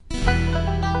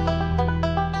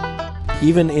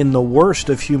Even in the worst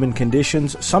of human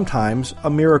conditions, sometimes a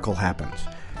miracle happens.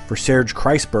 For Serge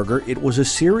Kreisberger, it was a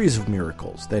series of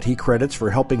miracles that he credits for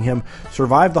helping him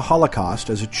survive the Holocaust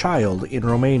as a child in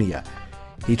Romania.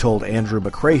 He told Andrew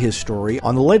McCrae his story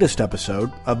on the latest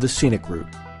episode of the Scenic Route.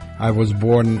 I was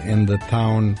born in the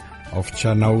town of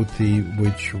Cernăuți,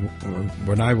 which,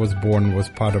 when I was born, was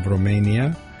part of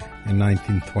Romania in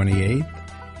 1928.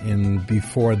 And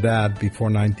before that, before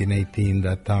 1918,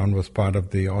 that town was part of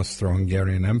the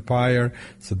Austro-Hungarian Empire.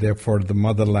 So therefore, the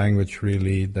mother language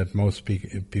really that most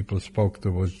people spoke to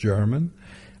was German.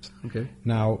 Okay.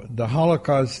 Now, the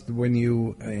Holocaust, when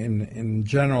you, in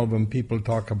general, when people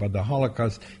talk about the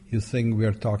Holocaust, you think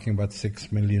we're talking about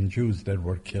 6 million Jews that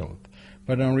were killed.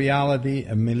 But in reality,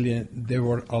 there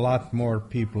were a lot more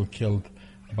people killed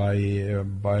by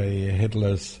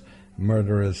Hitler's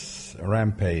murderous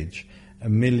rampage.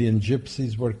 1 million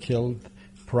gypsies were killed,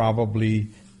 probably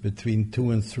between 2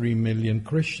 and 3 million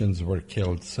Christians were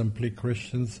killed, simply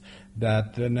Christians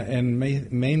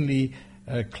mainly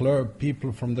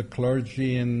people from the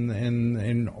clergy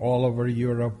in all over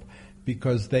Europe,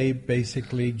 because they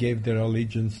basically gave their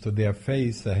allegiance to their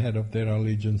faith ahead of their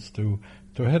allegiance to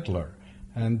Hitler.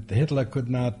 And Hitler could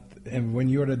not, and when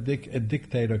you're a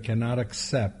dictator, cannot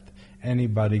accept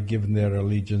anybody giving their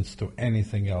allegiance to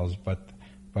anything else but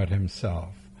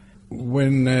himself.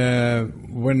 When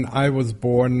I was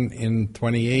born in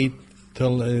 28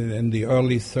 till in the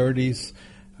early 30s,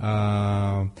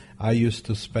 I used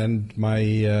to spend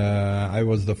I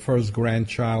was the first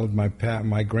grandchild.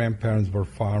 My grandparents were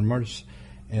farmers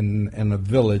in a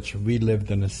village. We lived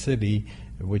in a city,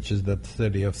 which is the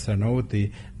city of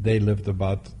Cernăuți. They lived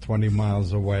about 20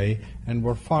 miles away and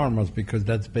were farmers, because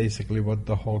that's basically what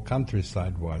the whole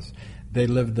countryside was. They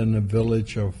lived in a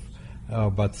village of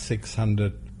about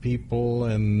 600 people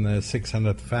and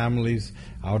 600 families.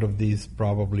 Out of these,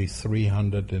 probably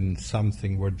 300 and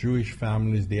something were Jewish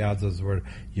families. The others were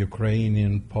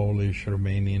Ukrainian, Polish,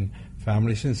 Romanian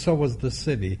families, and so was the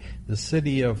city. The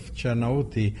city of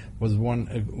Cernăuți was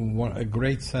a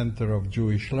great center of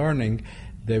Jewish learning.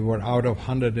 They were out of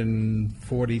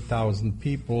 140,000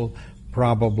 people,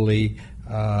 probably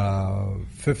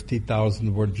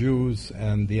 50,000 were Jews,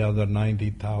 and the other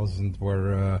 90,000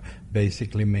 were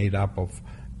basically made up of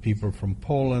people from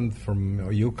Poland, from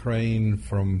Ukraine,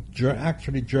 from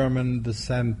actually German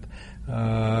descent,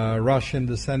 Russian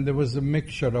descent. There was a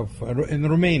mixture in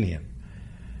Romanian.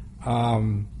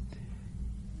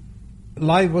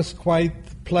 Life was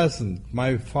quite pleasant.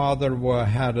 My father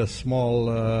had a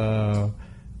small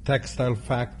textile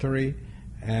factory,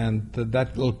 and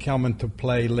that will come into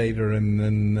play later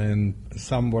in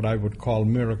some what I would call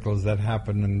miracles that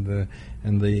happen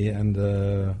on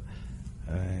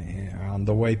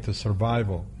the way to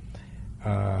survival,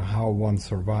 how one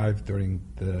survived during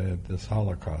this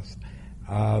Holocaust.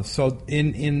 So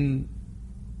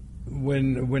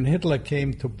when Hitler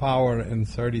came to power in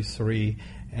 1933,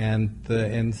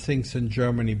 and things in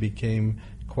Germany became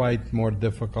quite more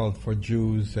difficult for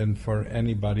Jews and for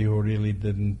anybody who really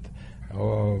didn't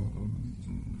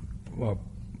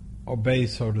obey,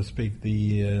 so to speak,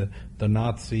 the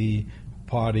Nazi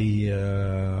party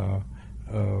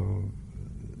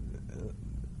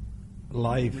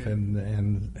life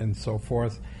and so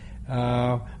forth.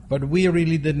 But we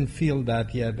really didn't feel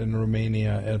that yet in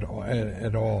Romania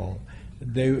at all.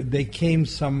 They came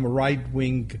some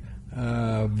right-wing,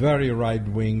 very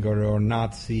right-wing or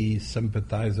Nazi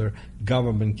sympathizer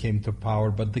government came to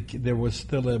power, but there was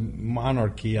still a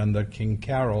monarchy under King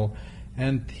Carol,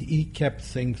 and he kept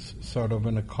things sort of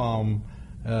in a calm,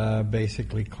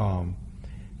 basically calm.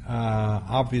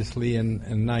 Obviously, in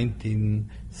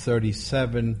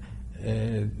 1937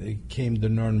 came the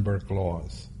Nuremberg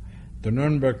Laws. The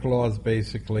Nuremberg Laws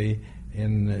basically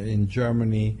in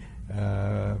Germany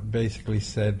basically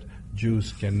said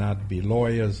Jews cannot be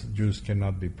lawyers, Jews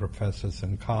cannot be professors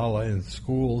in college, in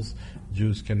schools,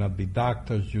 Jews cannot be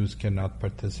doctors, Jews cannot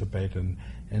participate in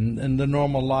the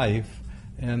normal life,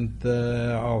 and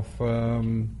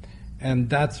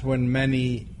that's when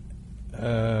many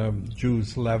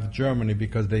Jews left Germany,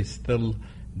 because they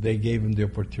gave them the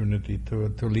opportunity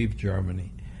to leave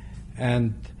Germany.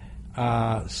 And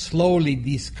slowly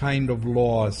these kind of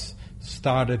laws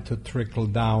started to trickle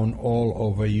down all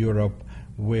over Europe,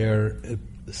 where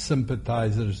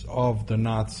sympathizers of the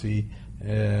Nazi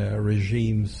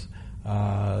regimes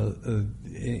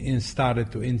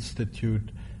started to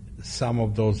institute some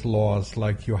of those laws,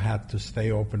 like you had to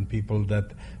stay open. People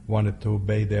that wanted to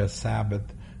obey their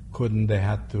Sabbath couldn't. They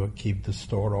had to keep the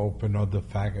store open, or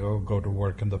go to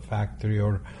work in the factory,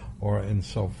 or and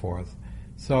so forth.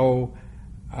 So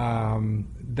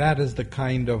that is the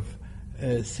kind of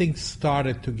things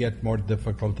started to get more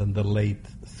difficult in the late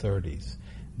 30s.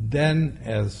 Then,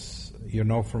 as you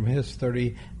know from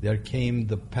history, there came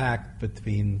the pact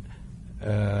between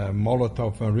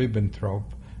Molotov and Ribbentrop,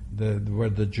 where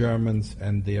the Germans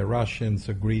and the Russians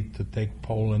agreed to take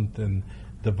Poland and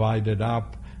divide it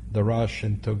up. The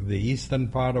Russians took the eastern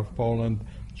part of Poland,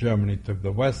 Germany took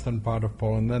the western part of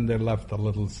Poland, then they left a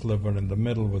little sliver in the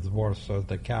middle with Warsaw as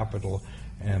the capital.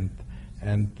 And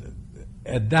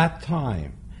at that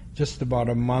time, just about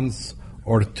a month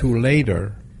or two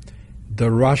later,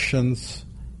 the Russians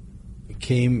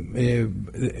came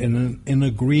in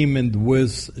agreement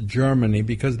with Germany,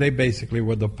 because they basically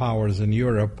were the powers in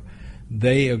Europe.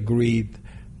 They agreed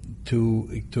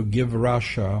to give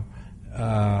Russia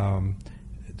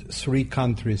three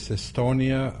countries,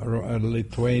 Estonia,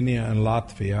 Lithuania, and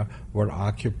Latvia, were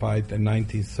occupied in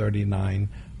 1939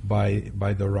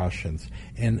 by the Russians.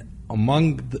 And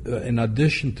in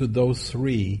addition to those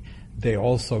three, they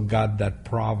also got that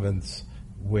province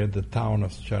where the town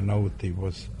of Czernowty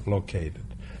was located.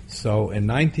 So in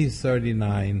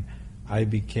 1939,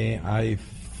 I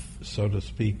so to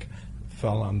speak,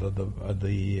 fell under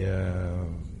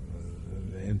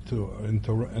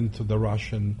into the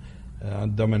Russian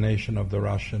domination of the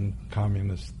Russian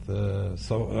communist,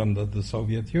 under the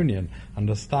Soviet Union,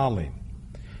 under Stalin.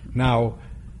 Now,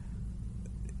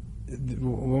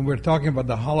 when we're talking about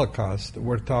the Holocaust,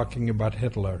 we're talking about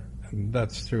Hitler, and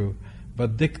that's true.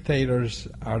 But dictators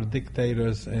are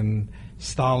dictators, and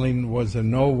Stalin was in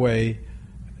no way,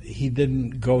 he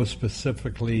didn't go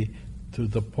specifically to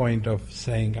the point of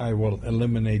saying, I will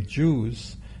eliminate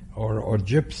Jews or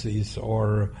gypsies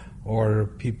or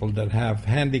people that have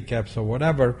handicaps or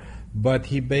whatever, but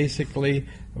he basically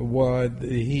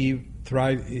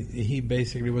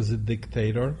basically was a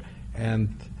dictator,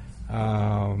 and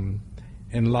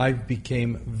life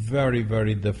became very,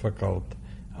 very difficult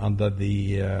under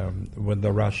when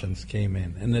the Russians came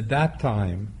in. And at that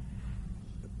time,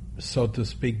 so to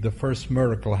speak, the first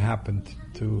miracle happened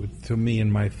to me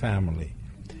and my family.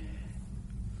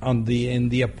 In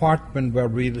the apartment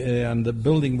in the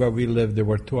building where we lived, there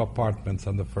were two apartments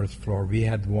on the first floor. We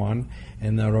had one,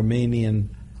 and a Romanian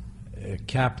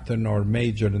captain or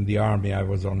major in the army, I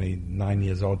was only 9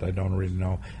 years old, I don't really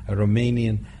know, a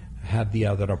Romanian had the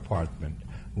other apartment.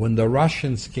 When the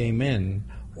Russians came in,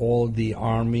 all the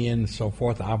army and so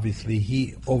forth,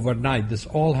 obviously overnight, this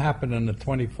all happened in a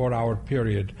 24-hour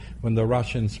period when the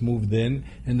Russians moved in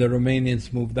and the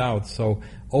Romanians moved out. So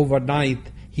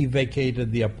overnight, he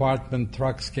vacated the apartment,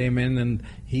 trucks came in, and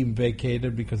he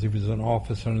vacated because he was an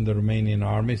officer in the Romanian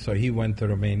army, so he went to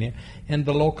Romania, and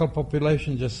the local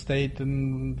population just stayed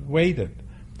and waited.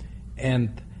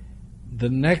 And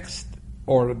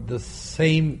the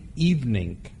same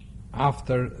evening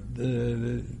after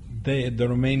the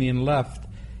Romanian left,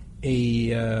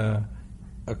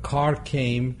 a car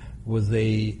came with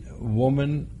a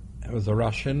woman, it was a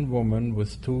Russian woman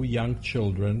with two young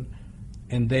children,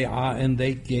 and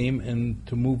they came in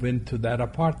to move into that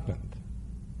apartment.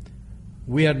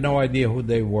 We had no idea who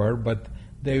they were, but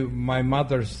my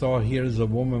mother saw, here's a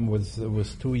woman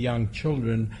with two young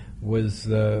children,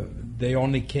 they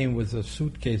only came with a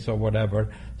suitcase or whatever,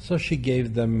 so she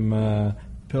gave them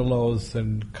pillows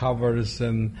and covers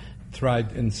and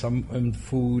tried and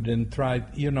food and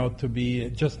tried, to be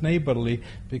just neighborly,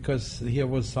 because here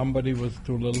was somebody with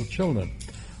two little children.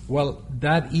 Well,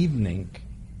 that evening,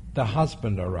 the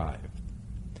husband arrived,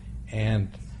 and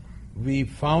we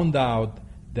found out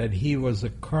that he was a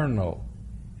colonel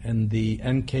in the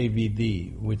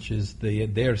NKVD, which is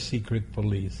their secret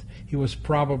police. He was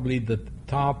probably the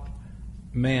top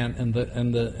man in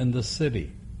the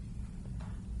city,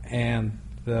 and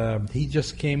he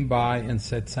just came by and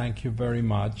said thank you very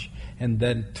much, and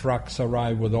then trucks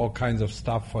arrived with all kinds of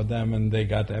stuff for them, and they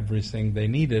got everything they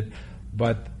needed.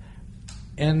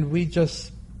 And we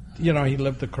just, he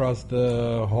lived across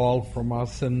the hall from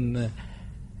us, and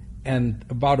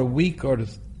about a week or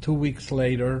 2 weeks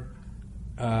later,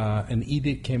 an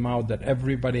edict came out that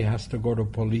everybody has to go to a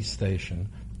police station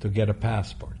to get a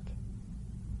passport.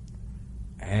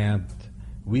 And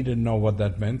we didn't know what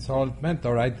that meant, so it meant,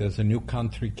 all right, there's a new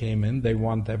country came in, they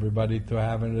want everybody to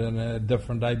have a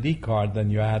different ID card than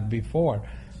you had before.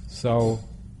 So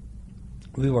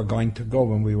we were going to go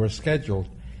when we were scheduled.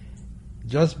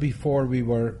 Just before we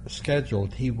were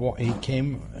scheduled, he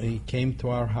came to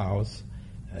our house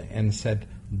and said,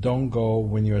 don't go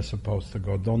when you're supposed to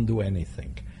go, don't do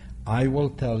anything. I will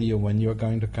tell you when you're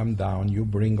going to come down, you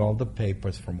bring all the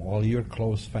papers from all your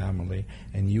close family,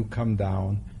 and you come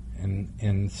down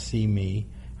and see me.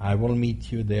 I will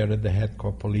meet you there at the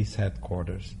police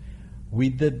headquarters. We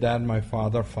did that. My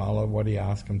father followed what he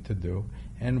asked him to do,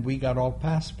 and we got all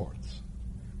passports.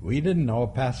 We didn't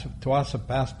know to us a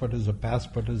passport is a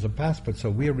passport is a passport. So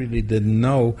we really didn't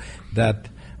know that.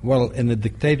 Well, in a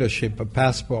dictatorship,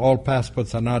 all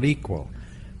passports are not equal.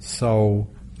 So,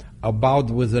 about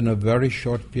within a very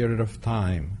short period of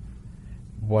time,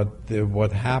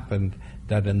 what happened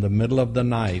that in the middle of the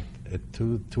night, at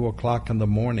 2 o'clock in the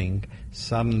morning,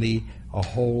 suddenly a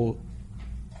whole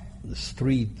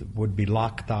street would be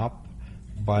locked up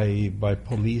by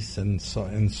police and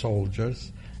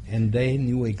soldiers, and they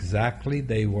knew exactly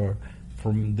they would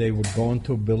go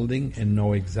into a building and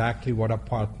know exactly what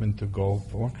apartment to go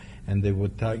for, and they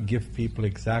would give people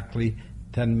exactly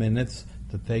 10 minutes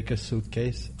to take a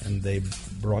suitcase, and they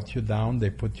brought you down, they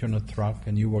put you in a truck,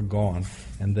 and you were gone.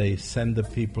 And they send the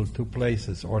people to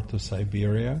places, or to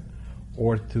Siberia,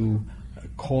 or to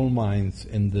coal mines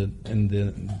in the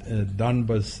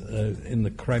Donbas, in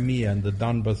the Crimea, in the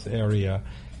Donbas area,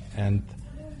 and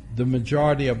the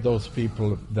majority of those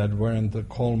people that were in the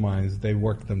coal mines, they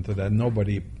worked them to that.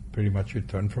 Nobody pretty much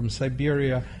returned from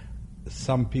Siberia.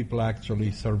 Some people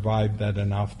actually survived that,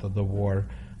 and after the war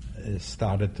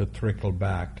started to trickle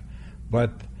back.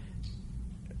 But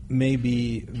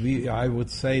maybe I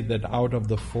would say that out of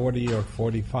the 40 or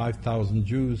 45,000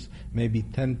 Jews, maybe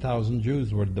 10,000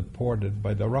 Jews were deported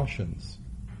by the Russians.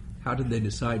 How did they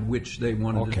decide which they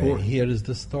wanted to deport? Okay, here is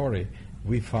the story.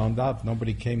 We found out,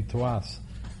 nobody came to us.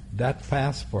 That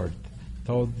passport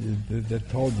told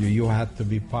you had to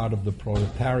be part of the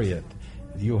proletariat.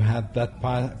 You had that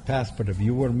passport if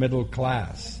you were middle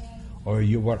class, or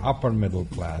you were upper middle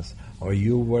class, or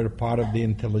you were part of the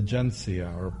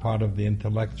intelligentsia, or part of the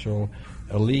intellectual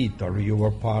elite, or you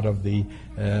were part of the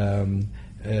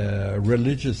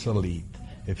religious elite.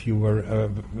 If you were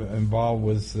very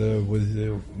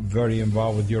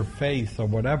involved with your faith or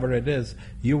whatever it is,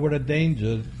 you were a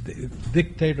danger.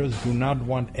 Dictators do not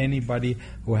want anybody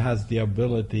who has the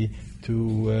ability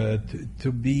to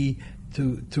be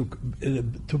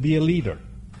a leader.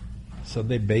 So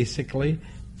they basically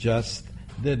just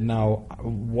did. Now,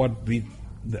 what we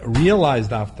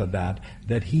realized after that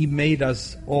he made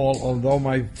us all, although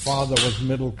my father was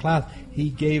middle class, he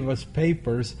gave us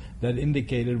papers that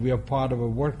indicated we are part of a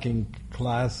working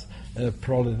class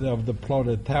of the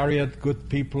proletariat, good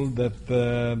people that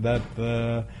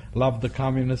love the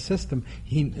communist system.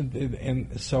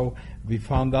 And so we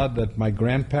found out that my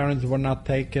grandparents were not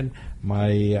taken,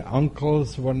 my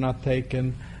uncles were not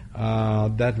taken,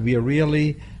 that we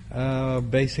really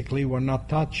basically were not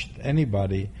touched,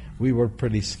 anybody. We were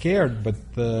pretty scared, but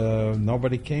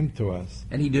nobody came to us.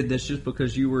 And he did this just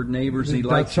because you were neighbors and he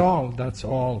liked you? That's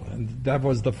all. And that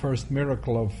was the first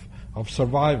miracle of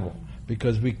survival,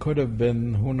 because we could have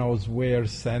been who knows where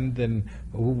sent, and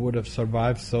who would have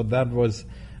survived. So that was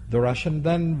the Russian.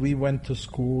 Then we went to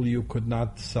school. You could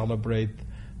not celebrate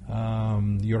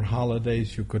your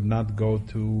holidays. You could not go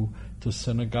to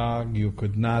synagogue. You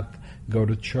could not go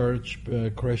to church,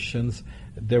 Christians.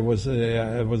 It was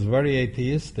very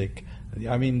atheistic.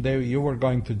 I mean, you were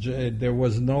going to. There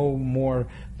was no more.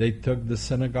 They took the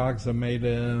synagogues and made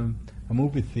a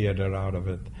movie theater out of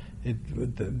it.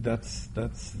 That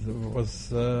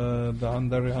was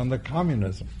under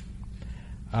communism,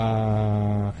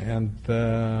 and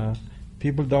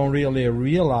people don't really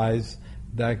realize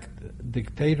that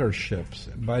dictatorships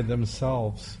by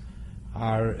themselves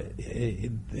are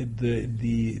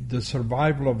the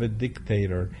survival of a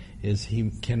dictator is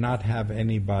he cannot have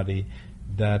anybody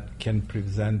that can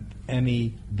present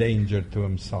any danger to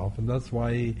himself, and that's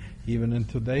why even in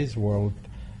today's world,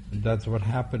 that's what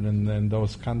happened in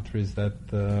those countries that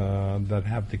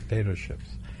have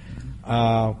dictatorships.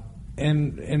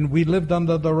 And we lived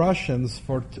under the Russians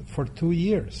for 2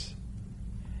 years.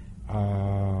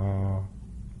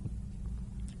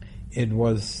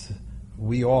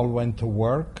 We all went to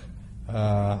work.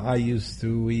 I used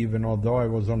to, even although I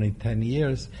was only 10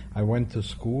 years, I went to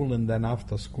school, and then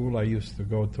after school I used to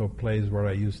go to a place where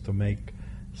I used to make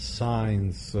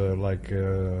signs,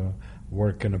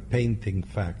 work in a painting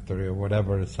factory or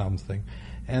whatever, something.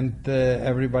 And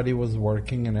everybody was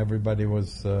working, and everybody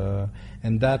was...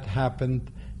 and that happened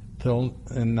till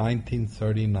in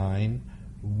 1939,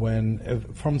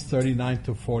 from 39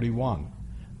 to 41,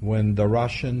 when the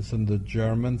Russians and the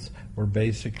Germans were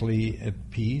basically at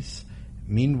peace.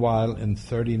 Meanwhile, in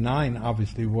 39,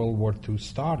 obviously World War II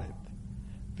started,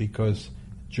 because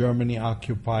Germany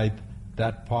occupied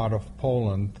that part of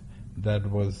Poland that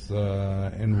was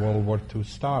in World War II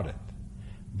started.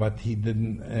 But he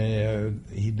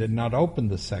did not open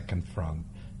the second front.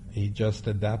 He just,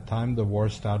 at that time, the war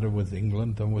started with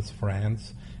England and with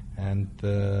France, and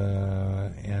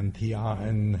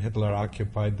Hitler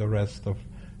occupied the rest of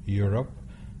Europe.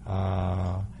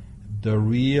 The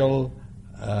real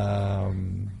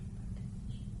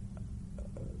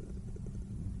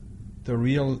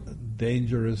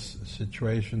dangerous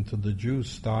situation to the Jews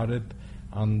started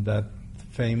on that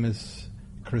famous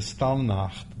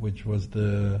Kristallnacht, which was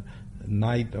the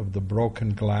night of the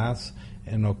broken glass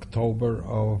in October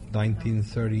of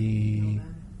 1930,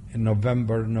 in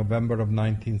November of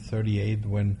 1938,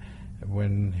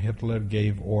 when Hitler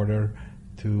gave order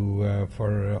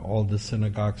for all the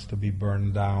synagogues to be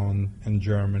burned down in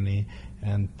Germany,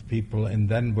 and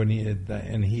then when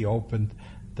he opened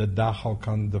the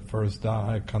Dachau, the first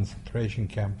concentration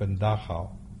camp in Dachau.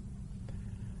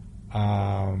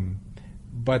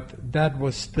 But that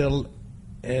was still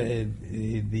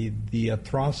the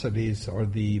atrocities, or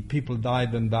the people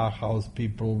died in Dachau,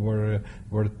 people were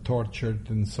tortured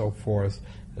and so forth,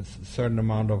 a certain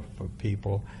amount of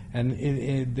people, and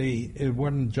it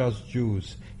wasn't just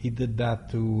Jews. He did that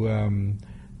to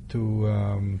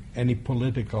any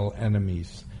political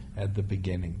enemies at the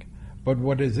beginning. But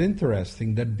what is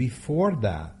interesting, that before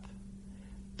that,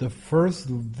 the first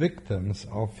victims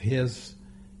of his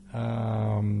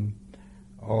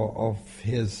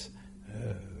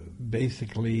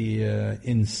basically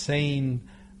insane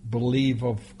belief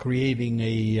of creating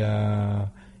a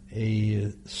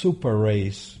super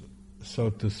race, so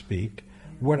to speak,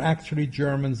 were actually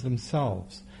Germans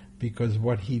themselves. Because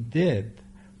what he did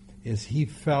is he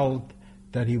felt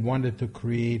that he wanted to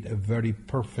create a very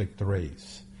perfect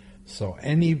race. So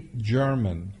any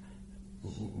German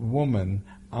woman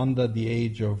under the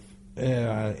age of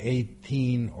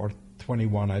 18 or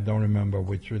 21, I don't remember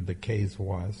which the case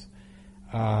was,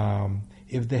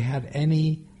 if they had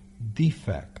any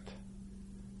defect,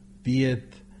 be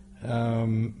it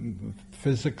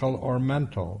physical or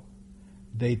mental,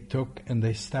 they took and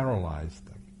they sterilized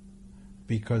them,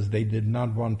 because they did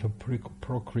not want to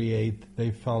procreate.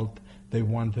 They felt they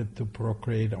wanted to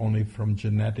procreate only from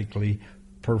genetically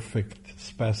perfect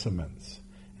specimens.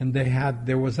 And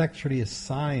there was actually a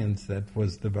science that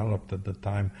was developed at the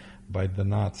time by the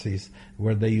Nazis,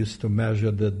 where they used to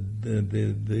measure the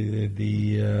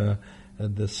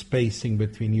spacing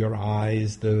between your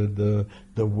eyes, the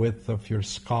width of your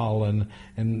skull, and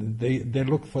they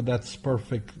looked for that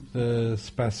perfect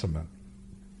specimen.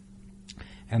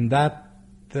 And that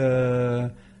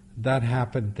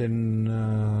happened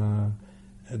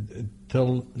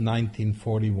till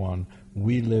 1941.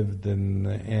 We lived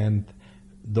and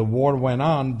the war went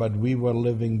on, but we were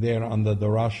living there under the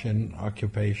Russian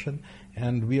occupation,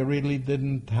 and we really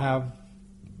didn't have,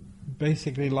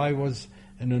 basically life was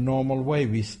in a normal way.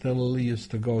 We still used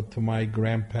to go to my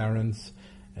grandparents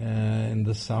in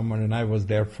the summer, and I was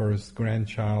their first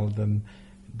grandchild, and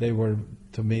they were,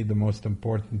 to me, the most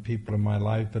important people in my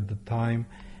life at the time.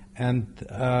 And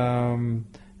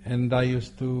I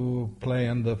used to play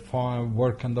on the farm,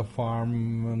 work on the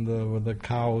farm, with the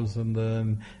cows, and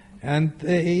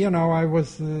I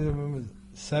was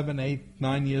 7, 8,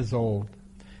 9 years old.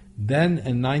 Then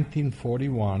in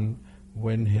 1941,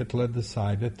 when Hitler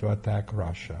decided to attack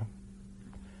Russia,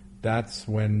 that's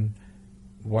when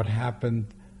what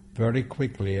happened very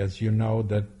quickly, as you know,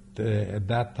 that at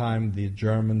that time the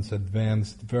Germans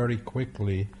advanced very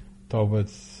quickly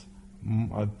towards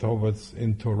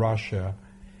into Russia,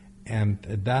 and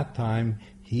at that time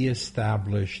he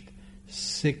established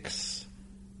 6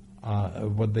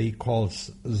 what they call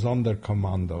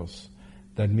Sonderkommandos.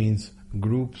 That means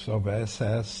groups of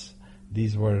SS.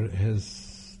 These were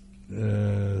his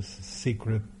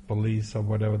secret police or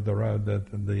whatever,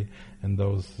 in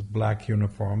those black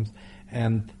uniforms.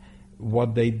 And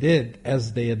what they did,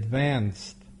 as they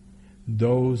advanced,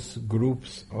 those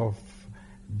groups of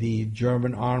the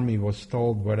German army was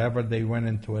told, wherever they went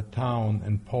into a town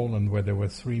in Poland where there were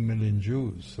 3 million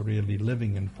Jews really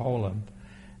living in Poland,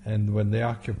 and when they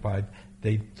occupied,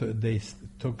 they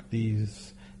took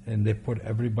these and they put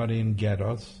everybody in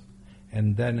ghettos.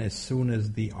 And then as soon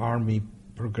as the army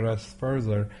progressed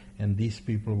further and these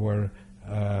people were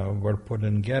put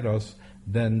in ghettos,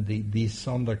 then these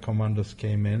Sonderkommandos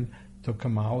came in, took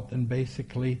them out, and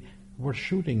basically were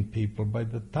shooting people by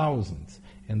the thousands.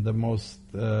 And the most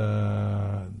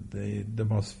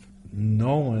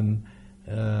known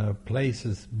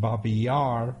places, Babi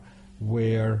Yar,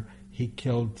 where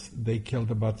they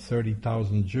killed about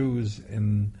 30,000 Jews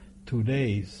in 2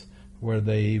 days, where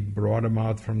they brought them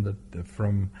out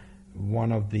from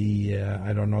one of the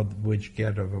I don't know which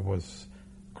ghetto, it was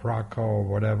Krakow or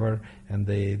whatever, and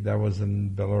that was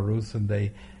in Belarus, and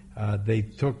they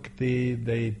took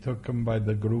them by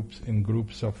the groups, in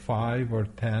groups of 5 or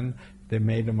 10, they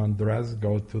made him undress,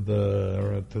 go to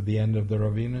the end of the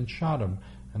ravine and shot him.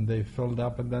 And they filled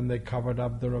up, and then they covered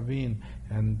up the ravine.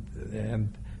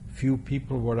 And few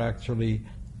people were actually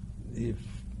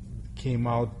came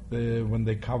out when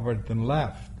they covered and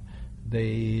left.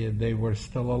 They were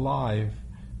still alive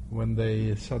when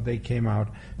they came out.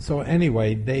 So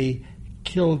anyway, they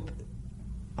killed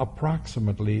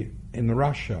approximately in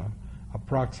Russia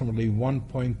approximately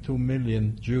 1.2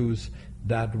 million Jews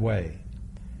that way.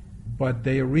 But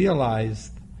they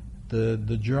realized,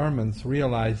 the Germans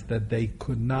realized that they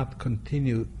could not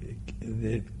continue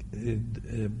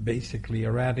basically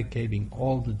eradicating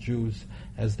all the Jews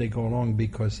as they go along,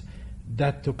 because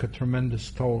that took a tremendous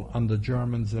toll on the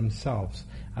Germans themselves.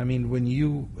 I mean, when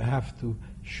you have to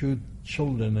shoot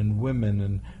children and women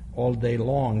and all day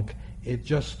long, it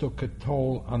just took a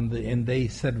toll on and they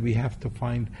said, we have to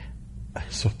find,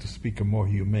 so to speak, a more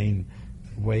humane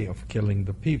way of killing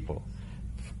the people.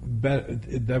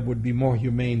 That would be more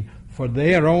humane for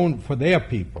their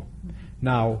people.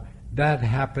 Now, that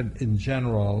happened in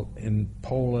general in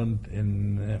Poland,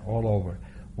 in all over.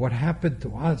 What happened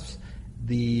to us?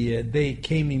 They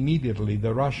came immediately.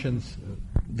 The Russians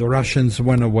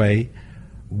went away.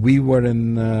 We were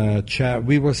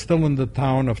we were still in the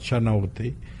town of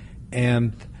Chernobyl,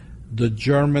 and the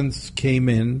Germans came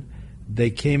in.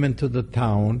 They came into the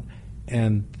town,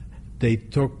 and they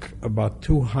took about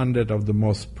 200 of the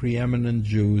most preeminent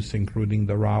Jews, including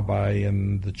the rabbi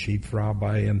and the chief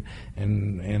rabbi and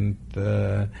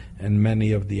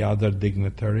many of the other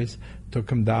dignitaries. Took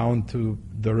them down to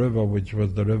the river, which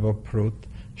was the River Prut,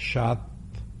 shot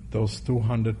those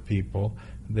 200 people.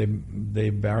 They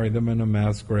buried them in a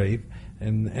mass grave,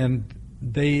 and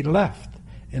they left.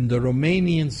 And the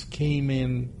Romanians came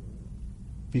in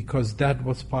because that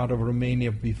was part of Romania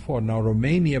before. Now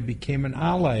Romania became an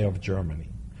ally of Germany,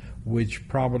 which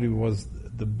probably was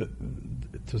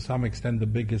to some extent the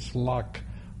biggest luck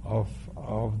of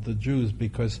the Jews,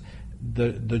 because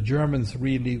the Germans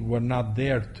really were not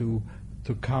there to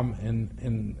come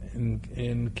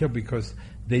and kill, because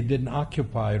they didn't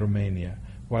occupy Romania.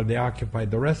 While they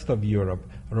occupied the rest of Europe,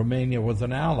 Romania was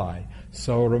an ally.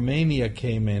 So Romania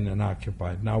came in and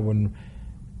occupied. Now, when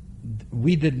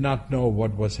we did not know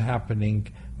what was happening,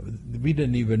 we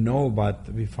didn't even know about,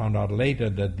 we found out later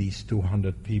that these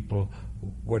 200 people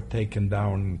were taken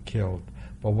down and killed.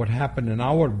 But what happened in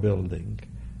our building,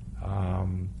 a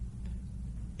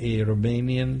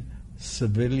Romanian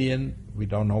civilian, we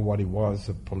don't know what he was,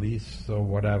 a police or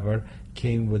whatever,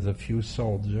 came with a few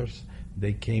soldiers.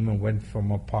 They came and went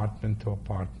from apartment to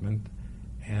apartment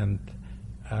and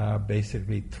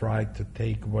basically tried to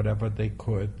take whatever they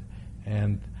could.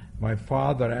 And my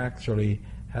father actually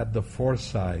had the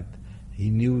foresight. He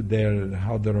knew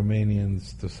how the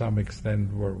Romanians to some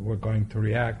extent were going to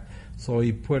react. So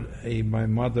he put my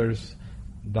mother's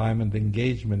diamond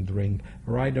engagement ring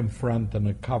right in front in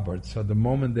a cupboard. So the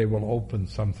moment they will open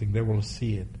something, they will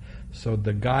see it. So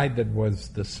the guy that was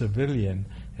the civilian,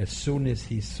 as soon as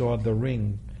he saw the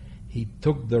ring, he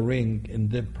took the ring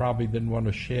and probably didn't want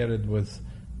to share it with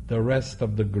the rest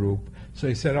of the group. So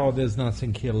he said, "Oh, there's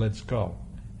nothing here, let's go."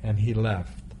 And he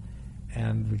left.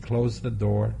 And we closed the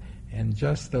door, and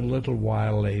just a little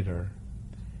while later,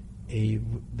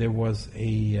 there was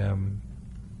a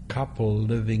couple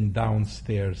living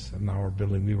downstairs in our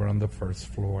building. We were on the first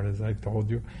floor, as I told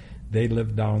you. They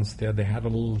lived downstairs. They had a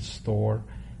little store,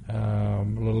 a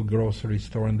little grocery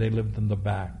store, and they lived in the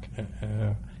back.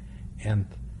 And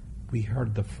we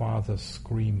heard the father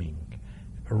screaming,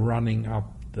 running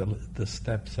up the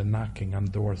steps and knocking on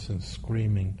doors and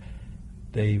screaming.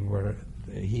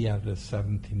 He had a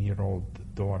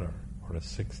 17-year-old daughter or a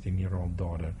 16-year-old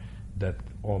daughter that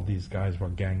all these guys were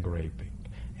gang raping.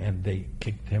 And they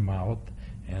kicked him out,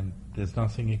 and there's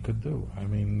nothing he could do. I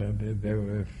mean,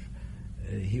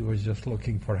 he was just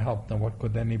looking for help. Now, what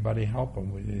could anybody help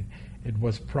him with? It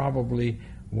was probably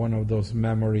one of those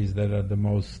memories that are the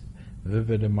most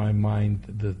vivid in my mind,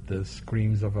 the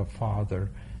screams of a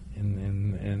father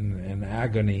in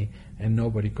agony, and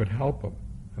nobody could help him.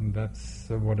 And that's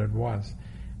what it was.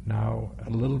 Now, a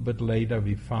little bit later,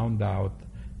 we found out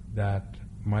that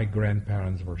my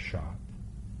grandparents were shot.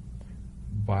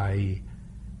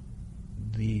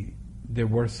 There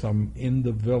were some in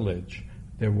the village.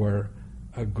 There were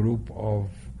a group of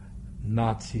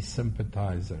Nazi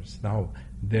sympathizers. Now,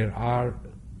 there are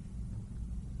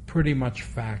pretty much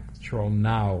factual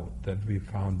now that we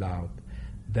found out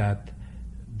that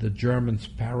the Germans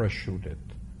parachuted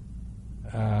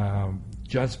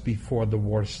just before the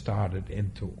war started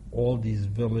into all these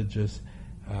villages,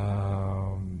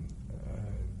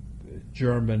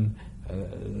 German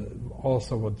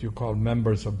also what you call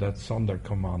members of that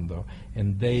Sonderkommando,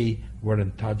 and they were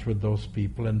in touch with those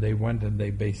people, and they went and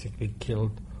they basically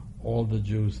killed all the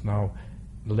Jews. Now,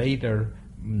 later,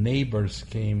 neighbors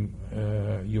came,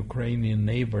 Ukrainian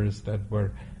neighbors that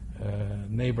were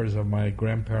neighbors of my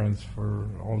grandparents for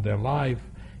all their life,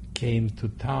 came to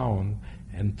town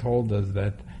and told us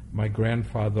that my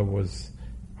grandfather was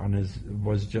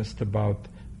just about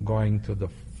going to the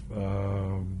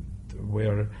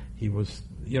where he was,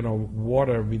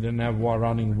 water. We didn't have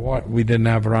running water. They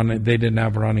didn't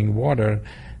have running water,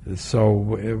 so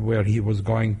where he was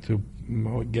going to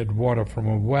get water from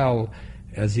a well.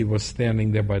 As he was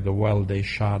standing there by the well, they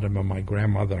shot him, and my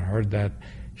grandmother heard that.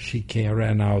 She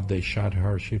ran out, they shot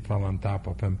her, she fell on top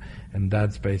of him, and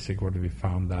that's basically what we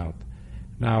found out.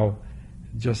 Now,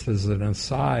 just as an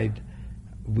aside,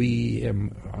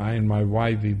 I and my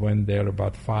wife, we went there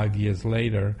about 5 years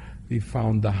later. We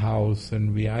found the house,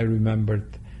 and I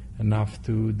remembered enough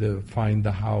to find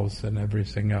the house and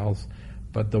everything else.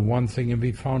 But the one thing, and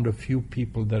we found a few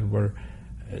people that were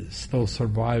still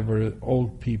survivors,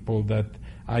 old people that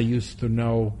I used to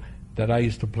know, that I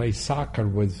used to play soccer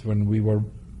with when we were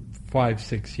 5,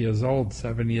 6 years old,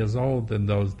 7 years old in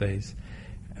those days.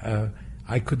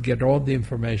 I could get all the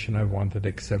information I wanted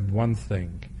except one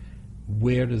thing.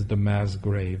 Where is the mass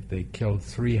grave? They killed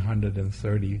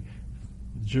 330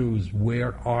 Jews.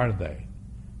 Where are they?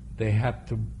 They had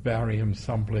to bury him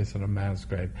someplace in a mass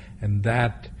grave. And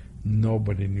that,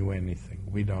 nobody knew anything.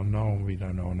 We don't know,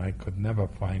 and I could never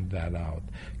find that out.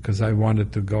 Because I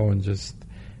wanted to go and just,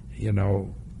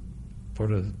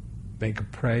 make a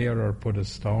prayer or put a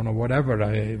stone or whatever,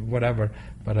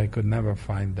 but I could never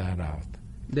find that out.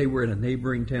 They were in a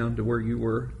neighboring town to where you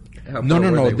were?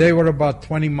 No. They were about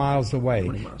 20 miles away.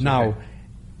 20 miles, now,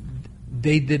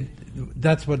 okay.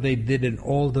 That's what they did in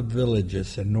all the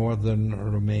villages in northern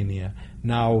Romania.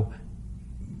 Now,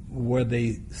 were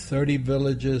they 30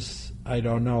 villages? I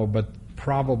don't know, but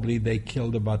probably they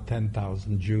killed about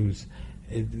 10,000 Jews.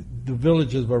 The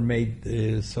villages were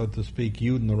made, so to speak,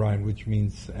 Judenrein, which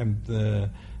means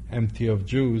empty of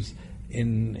Jews,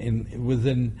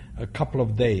 within a couple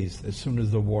of days, as soon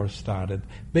as the war started.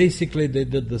 Basically, they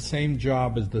did the same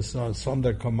job as the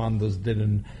Sonderkommandos did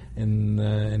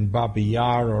in Babi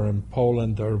Yar or in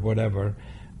Poland or whatever,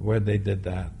 where they did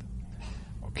that.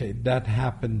 Okay, that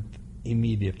happened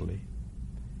immediately.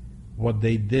 What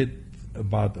they did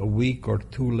about a week or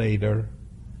two later,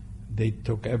 they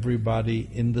took everybody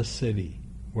in the city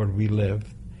where we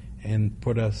lived and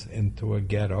put us into a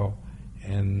ghetto,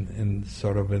 and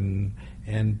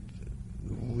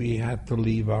we had to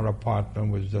leave our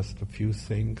apartment with just a few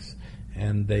things,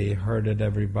 and they herded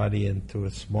everybody into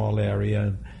a small area,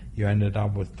 and you ended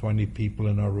up with 20 people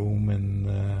in a room,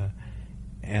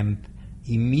 and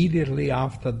immediately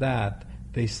after that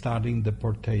they started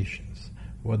deportations.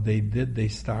 What they did, they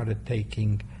started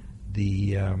taking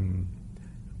the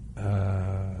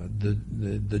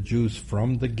Jews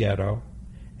from the ghetto,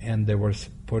 and they were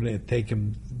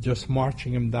just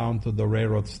marching them down to the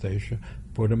railroad station,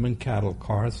 put them in cattle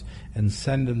cars, and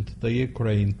send them to the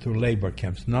Ukraine to labor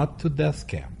camps, not to death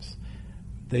camps.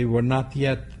 They were not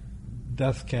yet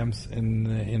death camps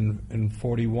in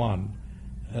 41.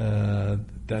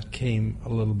 That came a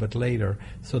little bit later.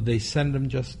 So they send them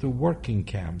just to working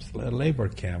camps, labor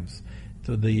camps,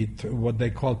 to what they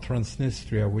call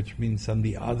Transnistria, which means on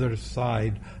the other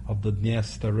side of the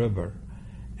Dniester River.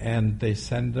 And they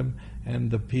send them, and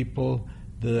the people,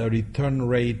 the return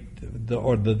rate,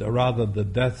 the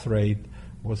death rate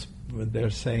was, they're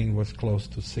saying, was close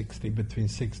to between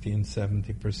 60 and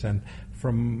 70%,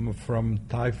 from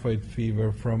typhoid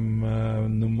fever, from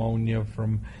pneumonia,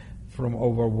 from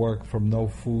overwork, from no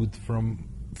food,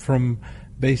 from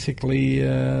basically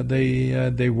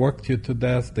they worked you to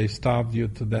death, they starved you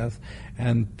to death,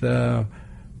 and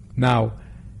now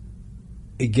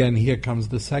again here comes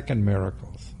the second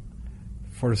miracles.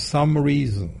 For some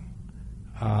reason,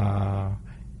 a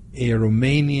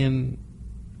Romanian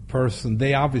person,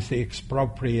 they obviously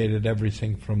expropriated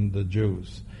everything from the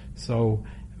Jews. So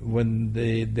when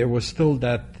there was still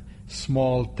that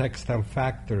small textile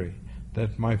factory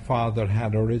that my father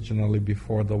had originally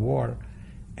before the war,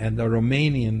 and the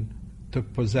Romanian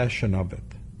took possession of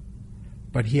it.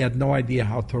 But he had no idea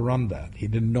how to run that. He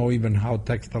didn't know even how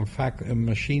textile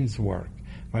machines work.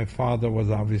 My father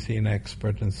was obviously an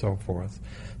expert and so forth.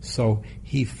 So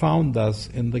he found us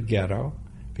in the ghetto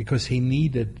because he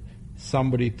needed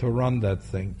somebody to run that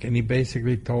thing. And he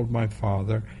basically told my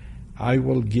father, I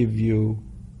will give you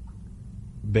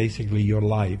basically your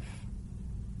life,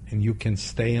 and you can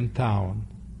stay in town,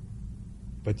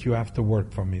 but you have to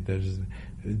work for me.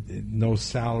 no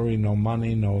salary, no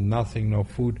money, no nothing, no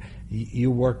food.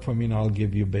 You work for me and I'll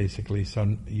give you basically,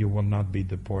 so you will not be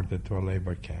deported to a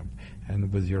labor camp,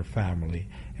 and with your family.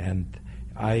 And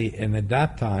at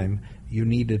that time, you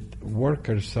needed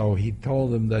workers, so he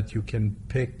told them that you can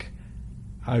pick,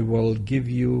 I will give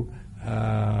you,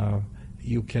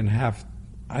 you can have,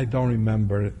 I don't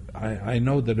remember, I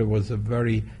know that it was a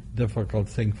very difficult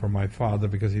thing for my father,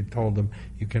 because he told them,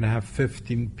 you can have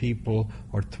 15 people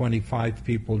or 25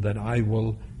 people that I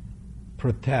will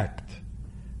protect,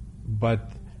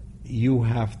 but you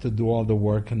have to do all the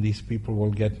work and these people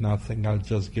will get nothing, I'll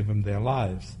just give them their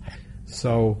lives.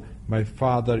 So my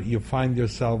father, you find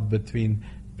yourself between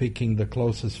picking the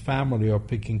closest family or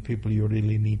picking people you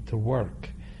really need to work.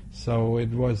 So it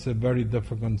was a very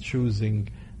difficult choosing,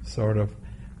 sort of.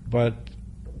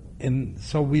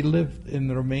 So we lived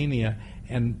in Romania,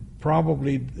 and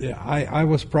probably I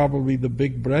was probably the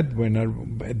big breadwinner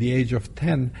at the age of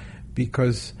 10,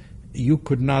 because you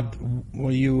could not,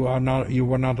 you were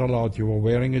not allowed. You were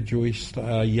wearing a Jewish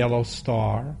yellow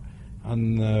star,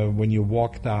 and when you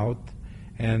walked out,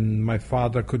 and my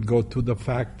father could go to the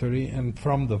factory and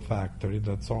from the factory.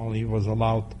 That's all he was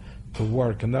allowed to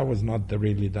work, and that was not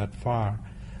really that far.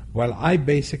 Well, I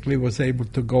basically was able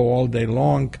to go all day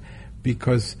long,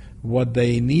 because what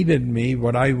they needed me,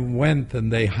 what I went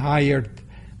and they hired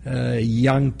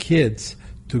young kids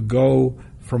to go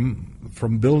from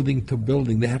building to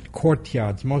building. They had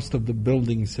courtyards. Most of the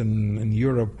buildings in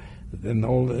Europe and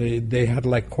all, they had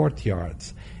like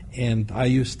courtyards. And I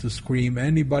used to scream,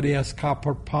 anybody has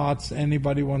copper pots,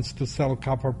 anybody wants to sell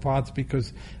copper pots,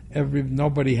 because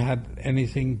nobody had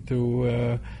anything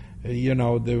to,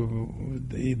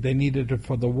 they needed it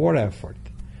for the war effort.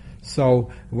 So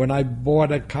when I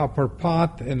bought a copper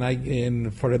pot and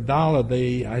for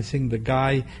 $1, I think the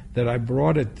guy that I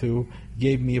brought it to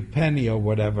gave me a penny or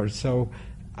whatever. So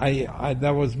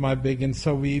that was my big, and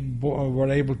so we were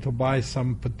able to buy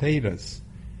some potatoes.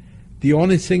 The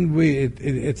only thing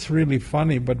it's really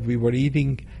funny, but we were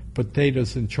eating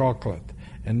potatoes and chocolate.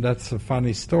 And that's a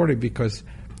funny story, because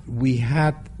we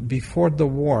had, before the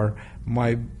war,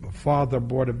 my father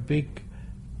bought a big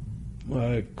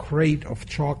crate of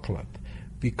chocolate,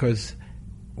 because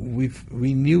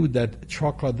we knew that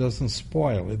chocolate doesn't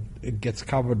spoil. It gets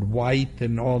covered white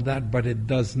and all that, but it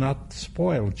does not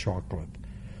spoil chocolate.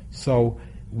 So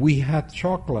we had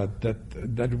chocolate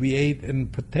that we ate in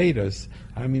potatoes.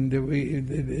 I mean,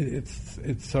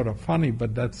 it's sort of funny,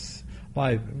 but that's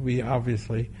life. We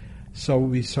obviously, so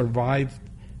we survived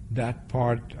that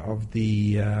part of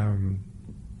the,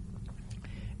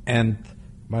 and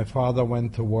my father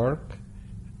went to work.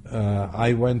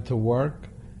 I went to work,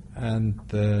 and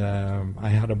I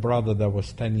had a brother that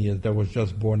was 10 years, that was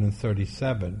just born in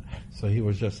 1937. So he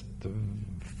was just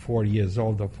 4 years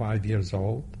old or 5 years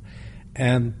old.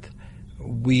 And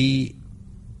we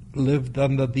lived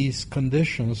under these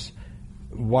conditions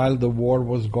while the war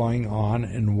was going on,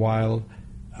 and while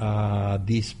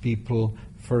these people,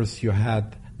 first you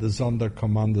had the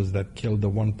Sonderkommandos that killed the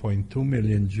 1.2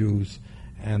 million Jews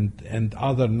and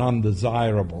other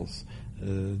non-desirables,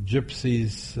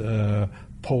 gypsies,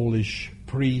 Polish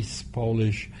priests,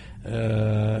 Polish,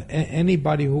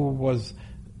 anybody who was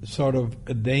sort of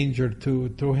a danger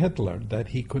to Hitler that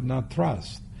he could not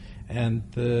trust. And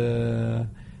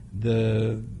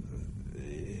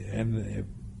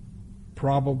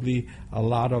probably a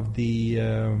lot of the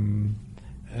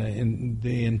in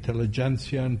the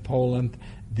intelligentsia in Poland,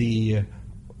 the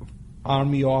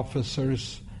army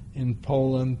officers in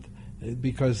Poland,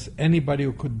 because anybody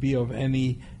who could be of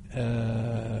any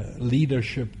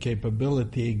leadership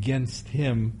capability against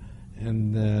him,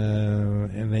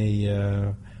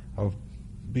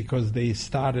 because they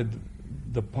started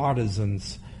the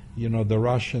partisans. You know, the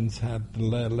Russians had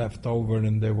left over,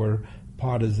 and there were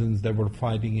partisans that were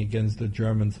fighting against the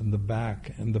Germans in the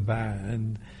back and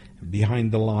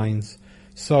behind the lines.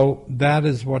 So that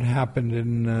is what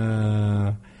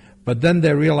happened but then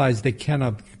they realized they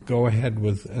cannot go ahead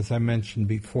with, as I mentioned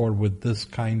before, with this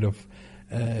kind of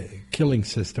killing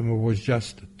system. It was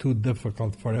just too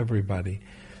difficult for everybody.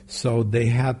 So they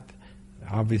had,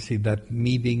 obviously, that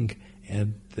meeting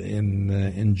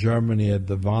in Germany at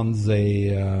the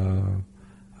Wannsee,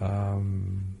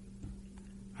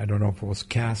 I don't know if it was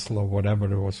castle or whatever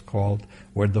it was called,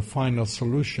 where the final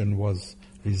solution was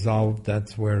resolved.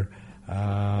 That's where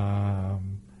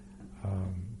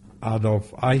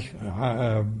Adolf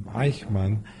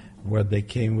Eichmann, where they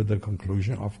came with the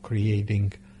conclusion of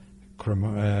creating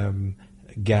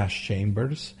gas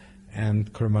chambers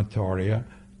and crematoria,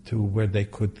 to where they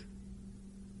could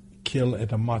kill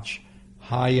at a much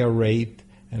higher rate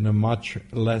and a much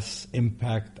less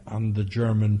impact on the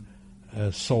German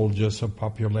soldiers or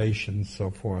population and so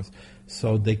forth.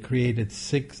 So they created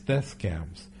 6 death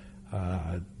camps.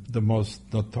 The most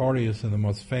notorious and the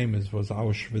most famous was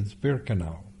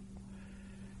Auschwitz-Birkenau.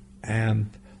 And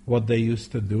what they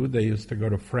used to do, they used to go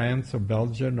to France or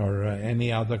Belgium or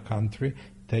any other country,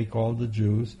 take all the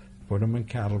Jews, put them in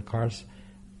cattle cars,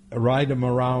 ride them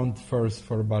around first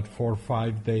for about 4 or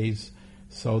 5 days,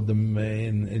 so them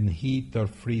in heat or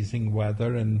freezing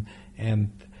weather, and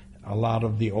a lot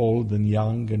of the old and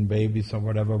young and babies or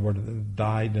whatever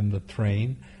died in the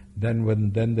train. Then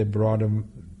they brought them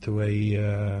to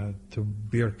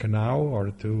Birkenau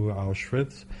or to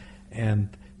Auschwitz, and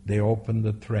they opened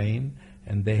the train,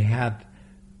 and they had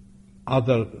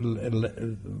other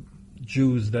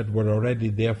Jews that were already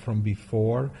there from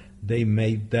before. They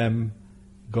made them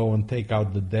go and take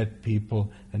out the dead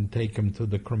people and take them to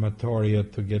the crematoria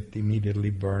to get immediately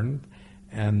burned,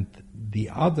 and the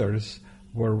others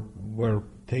were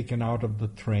taken out of the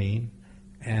train,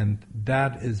 and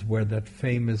that is where that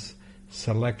famous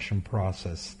selection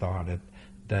process started.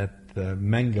 That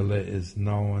Mengele is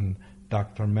known,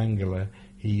 Dr. Mengele,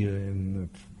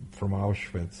 from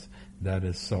Auschwitz, that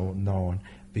is so known,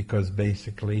 because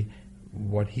basically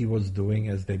what he was doing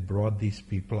as they brought these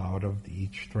people out of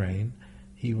each train,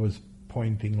 he was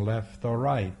pointing left or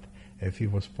right. If he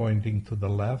was pointing to the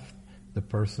left, the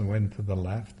person went to the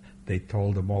left. They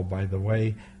told him, oh, by the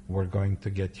way, we're going to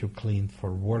get you cleaned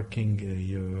for working.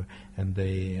 And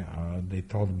they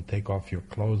told him, take off your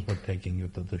clothes, we're taking you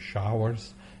to the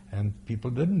showers. And people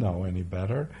didn't know any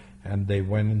better. And they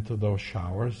went into those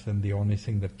showers, and the only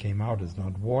thing that came out is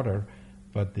not water,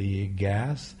 but the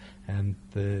gas. And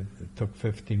it took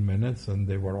 15 minutes, and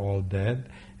they were all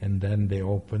dead. And then they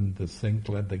opened the sink,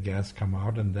 let the gas come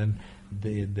out, and then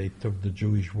they took the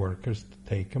Jewish workers to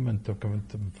take them and took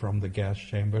them from the gas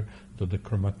chamber to the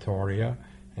crematoria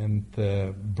and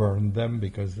burned them,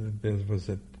 because this was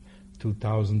at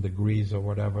 2,000 degrees or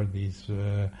whatever these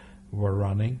were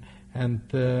running. And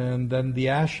then the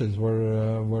ashes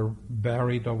were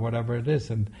buried or whatever it is.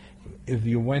 And if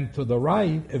you went to the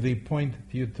right, if he pointed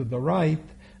you to the right,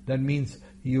 that means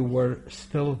you were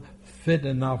still fit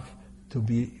enough to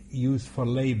be used for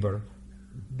labor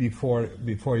before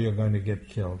you're going to get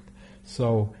killed.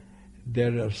 So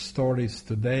there are stories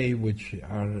today which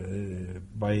are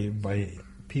by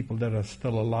people that are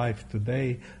still alive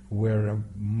today, where a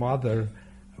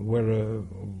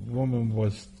woman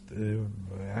was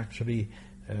actually,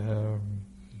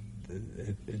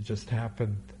 it just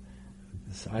happened.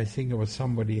 I think it was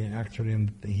somebody actually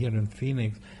here in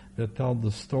Phoenix that told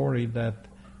the story that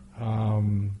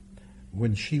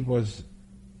when she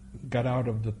got out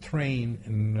of the train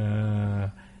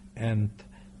and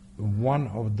one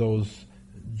of those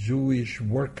Jewish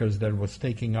workers that was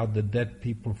taking out the dead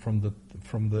people from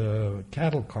the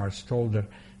cattle cars told her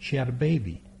she had a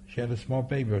baby. She had a small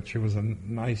baby, but she was a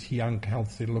nice, young,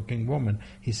 healthy-looking woman.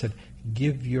 He said,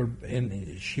 her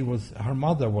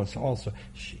mother was also,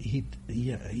 he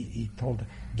told her,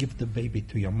 give the baby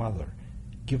to your mother.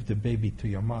 Give the baby to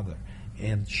your mother.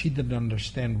 And she didn't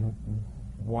understand,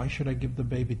 why should I give the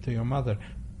baby to your mother?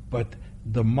 But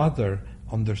the mother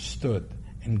understood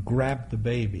and grabbed the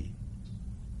baby.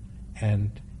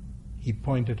 And he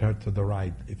pointed her to the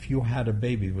right. If you had a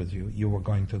baby with you, you were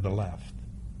going to the left.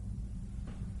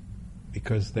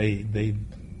 Because they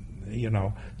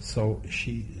so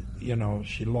she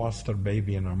lost her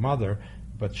baby and her mother,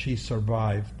 but she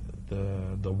survived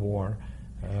the war.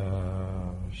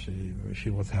 She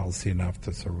was healthy enough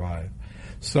to survive.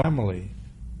 So family,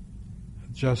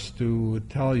 just to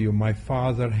tell you, my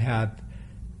father had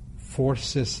 4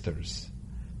 sisters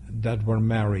that were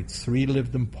married. 3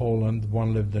 lived in Poland,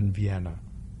 1 lived in Vienna.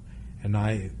 And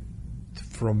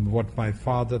from what my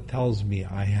father tells me,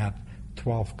 I had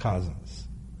 12 cousins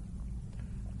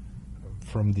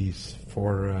from these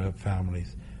 4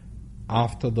 families.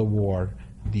 After the war,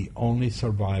 the only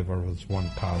survivor was 1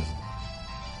 cousin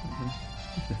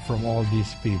from all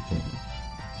these people.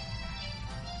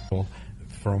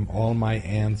 From all my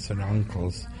aunts and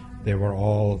uncles,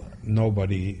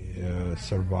 nobody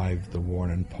survived the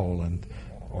war in Poland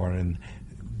or in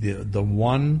the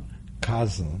one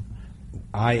cousin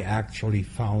I actually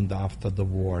found after the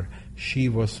war. She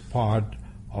was part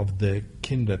of the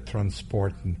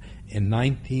Kindertransporten in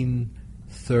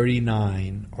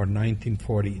 1939 or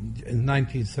 1940. In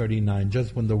 1939,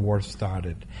 just when the war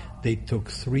started, they took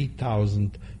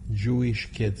 3,000 Jewish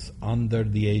kids under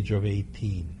the age of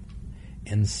 18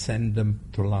 and sent them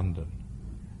to London.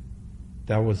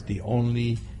 That was the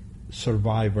only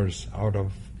survivors out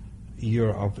of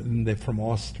Europe, from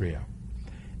Austria.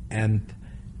 And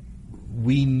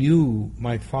we knew,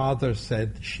 my father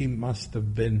said she must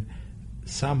have been,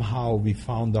 somehow we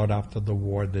found out after the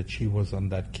war that she was on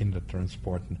that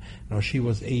Kindertransport. No, she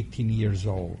was 18 years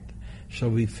old. So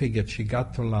we figured she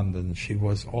got to London, she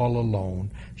was all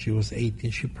alone, she was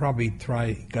 18, she probably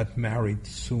got married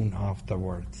soon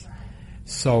afterwards.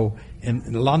 So,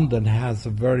 and London has a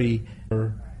very,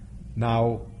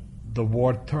 now the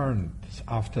war turned.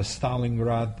 After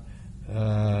Stalingrad,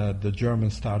 the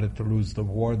Germans started to lose the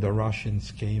war, the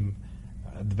Russians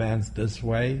advanced this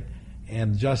way,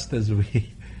 and just as we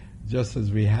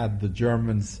had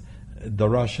the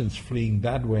Russians fleeing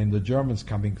that way and the Germans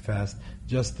coming fast,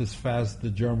 just as fast the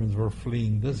Germans were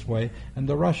fleeing this way, and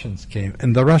the Russians came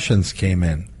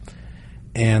in.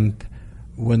 And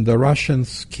when the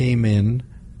Russians came in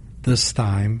this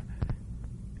time,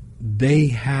 they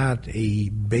had a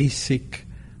basic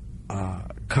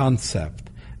concept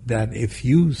that if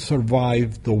you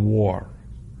survived the war,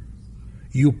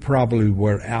 you probably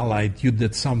were allied, you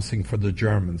did something for the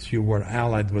Germans, you were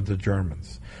allied with the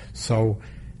Germans. So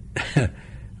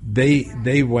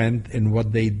they went, and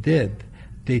what they did,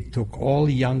 they took all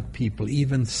young people,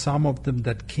 even some of them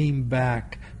that came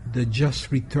back, that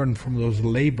just returned from those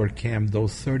labor camps,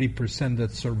 those 30%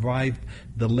 that survived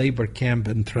the labor camp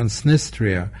in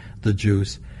Transnistria, the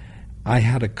Jews. I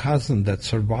had a cousin that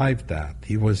survived that.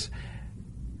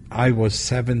 I was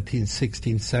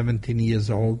 16, 17 years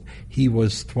old. He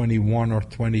was 21 or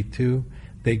 22.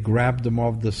 They grabbed him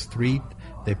off the street.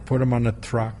 They put him on a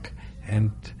truck,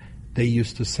 and they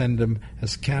used to send him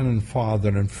as cannon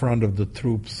fodder in front of the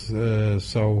troops.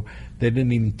 So they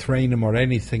didn't even train him or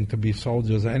anything to be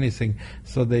soldiers or anything.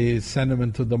 So they sent him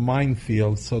into the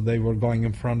minefield. So they were going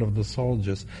in front of the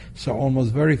soldiers. So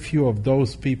almost very few of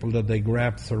those people that they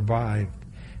grabbed survived.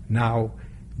 Now,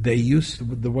 the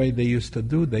way they used to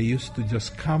do, they used to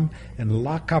just come and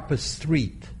lock up a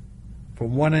street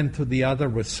from one end to the other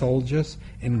with soldiers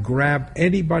and grab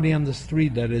anybody on the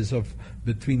street that is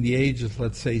between the ages,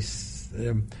 let's say,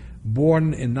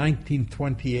 born in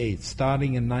 1928,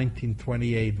 starting in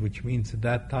 1928, which means at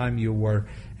that time you were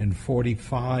in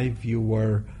 45, you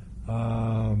were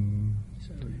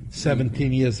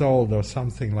 17 years old or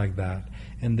something like that.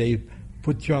 And they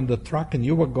put you on the truck and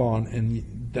you were gone,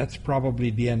 and that's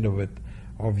probably the end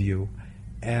of you.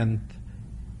 And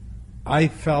I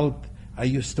felt I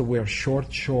used to wear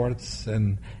short shorts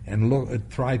and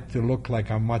tried to look like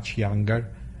I'm much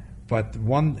younger. But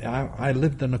I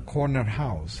lived in a corner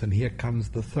house, and here comes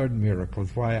the third miracle,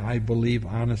 why I believe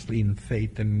honestly in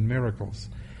faith and in miracles.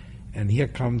 And here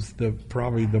comes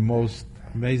probably the most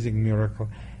amazing miracle.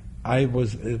 I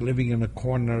was living in a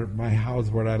corner, my house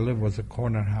where I live was a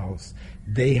corner house.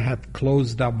 They had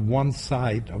closed up one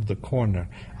side of the corner.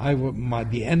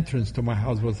 The entrance to my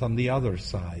house was on the other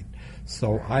side.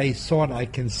 So I thought I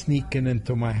can sneak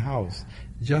into my house.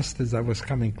 Just as I was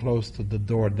coming close to the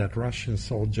door, that Russian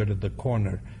soldier at the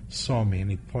corner saw me and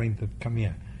he pointed, "Come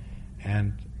here."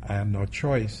 And I had no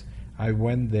choice. I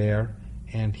went there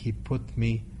and he put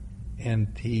me,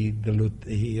 and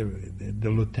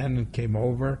the lieutenant came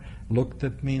over, looked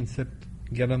at me and said,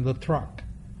 "Get on the truck."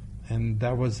 And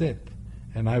that was it.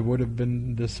 And I would have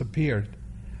been disappeared.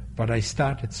 But I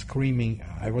started screaming.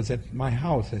 I was at my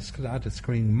house. I started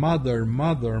screaming, "Mother,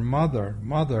 mother, mother,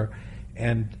 mother."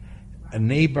 And a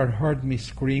neighbor heard me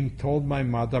scream, told my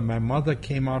mother. My mother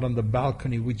came out on the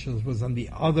balcony, which was on the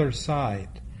other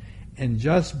side. And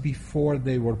just before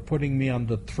they were putting me on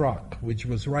the truck, which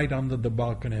was right under the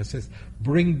balcony, I says,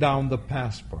 "Bring down the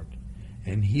passport."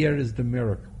 And here is the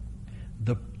miracle.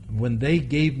 When they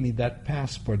gave me that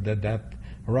passport that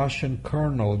Russian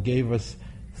colonel gave us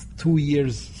 3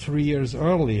 years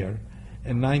earlier,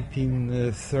 in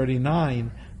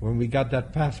 1939, when we got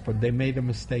that passport, they made a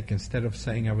mistake. Instead of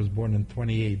saying I was born in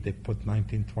 28, they put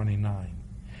 1929.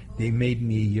 They made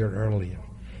me a year earlier.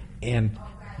 And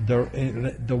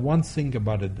the one thing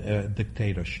about a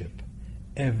dictatorship,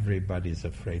 everybody's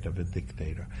afraid of a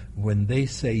dictator. When they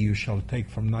say you shall take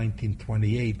from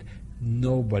 1928,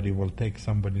 nobody will take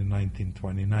somebody in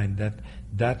 1929.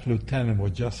 That lieutenant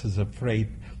was just as afraid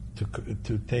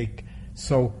to take.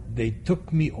 So they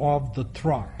took me off the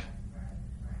truck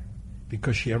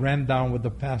because she ran down with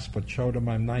the passport, showed them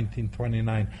I'm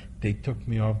 1929. They took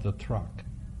me off the truck.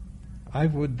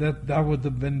 That would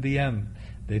have been the end.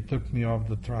 They took me off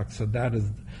the truck. So that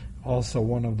is also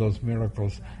one of those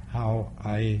miracles how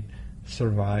I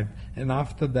survived. And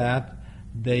after that,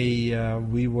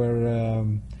 we were.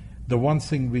 The one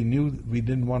thing we knew, we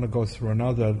didn't want to go through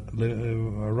another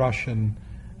Russian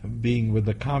being with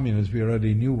the communists. We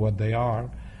already knew what they are.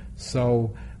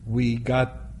 So we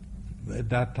got at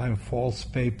that time, false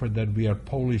paper that we are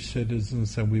Polish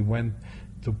citizens, and we went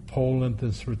to Poland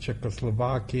and through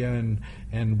Czechoslovakia,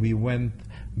 and we went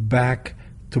back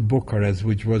to Bucharest,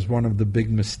 which was one of the big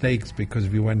mistakes because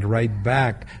we went right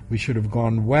back. We should have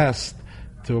gone west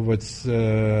towards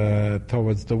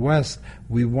the west.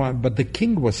 But the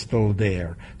king was still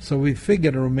there, so we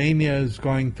figured Romania is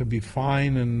going to be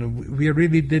fine, and we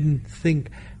really didn't think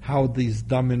how this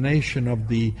domination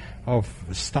of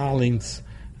Stalin's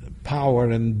power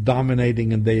and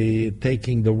dominating and they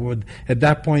taking the wood. At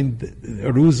that point,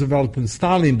 Roosevelt and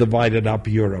Stalin divided up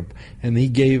Europe, and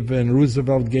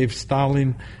Roosevelt gave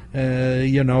Stalin,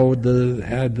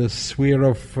 the sphere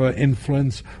of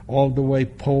influence all the way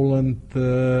Poland,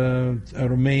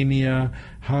 Romania,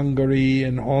 Hungary,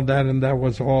 and all that, and that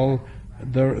was all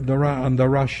the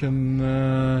Russian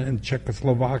and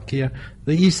Czechoslovakia,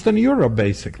 the Eastern Europe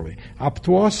basically, up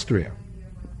to Austria.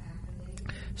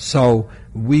 So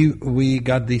we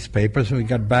got these papers, and we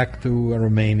got back to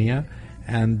Romania,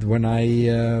 and when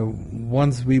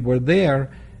once we were there,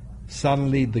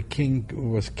 suddenly the king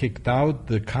was kicked out,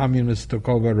 the communists took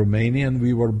over Romania, and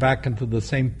we were back into the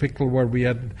same pickle where we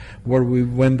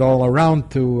went all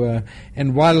around to,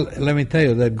 and let me tell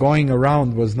you, that going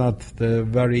around was not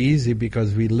very easy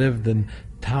because we lived in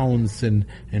towns in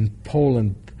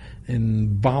Poland,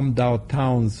 in bombed-out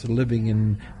towns,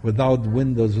 living without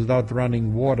windows, without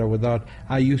running water,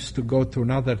 I used to go to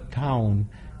another town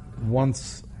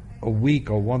once a week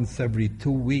or once every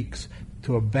 2 weeks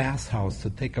to a bath house to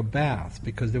take a bath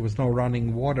because there was no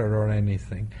running water or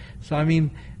anything. So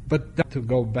but to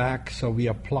go back, so we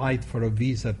applied for a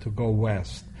visa to go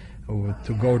west,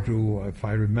 to go to, if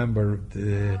I remember,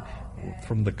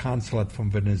 from the consulate from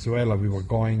Venezuela,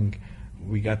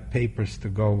 we got papers to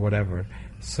go, whatever.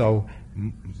 So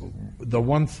the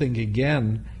one thing,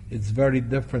 again, it's very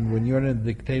different when you're in a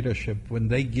dictatorship. When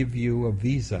they give you a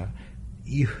visa,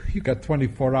 you got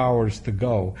 24 hours to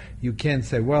go. You can't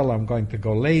say, well, I'm going to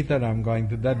go later,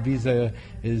 that visa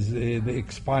it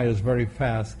expires very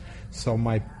fast. So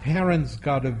my parents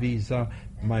got a visa,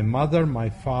 my mother, my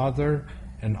father,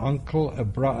 an uncle,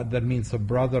 that means a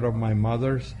brother of my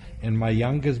mother's, and my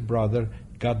youngest brother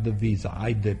got the visa.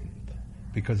 I didn't,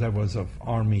 because I was of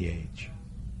army age.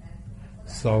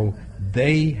 So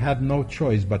they had no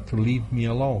choice but to leave me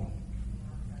alone.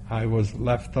 I was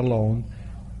left alone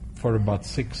for about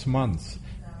 6 months.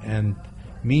 And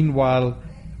meanwhile,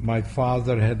 my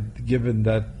father had given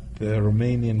that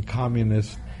Romanian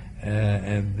communist,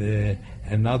 and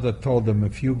another told him,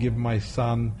 if you give my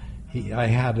son, I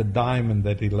had a diamond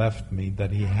that he left me,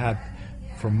 that he had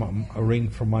from a ring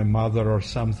from my mother or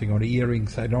something, or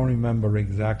earrings, I don't remember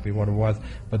exactly what it was,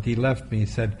 but he left me. He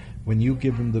said, when you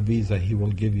give him the visa, he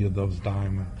will give you those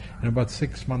diamonds. And about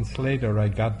 6 months later, I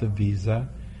got the visa,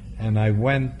 and I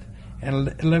went,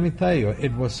 and let me tell you,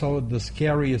 it was the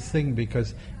scariest thing,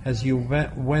 because as you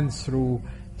went through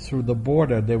the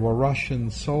border, there were Russian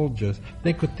soldiers.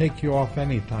 They could take you off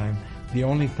anytime. The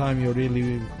only time you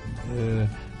really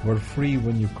were free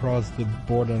when you crossed the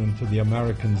border into the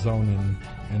American zone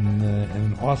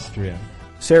in Austria.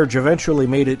 Serge eventually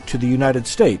made it to the United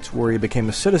States, where he became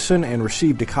a citizen and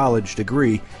received a college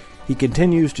degree. He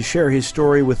continues to share his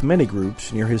story with many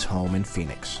groups near his home in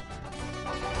Phoenix.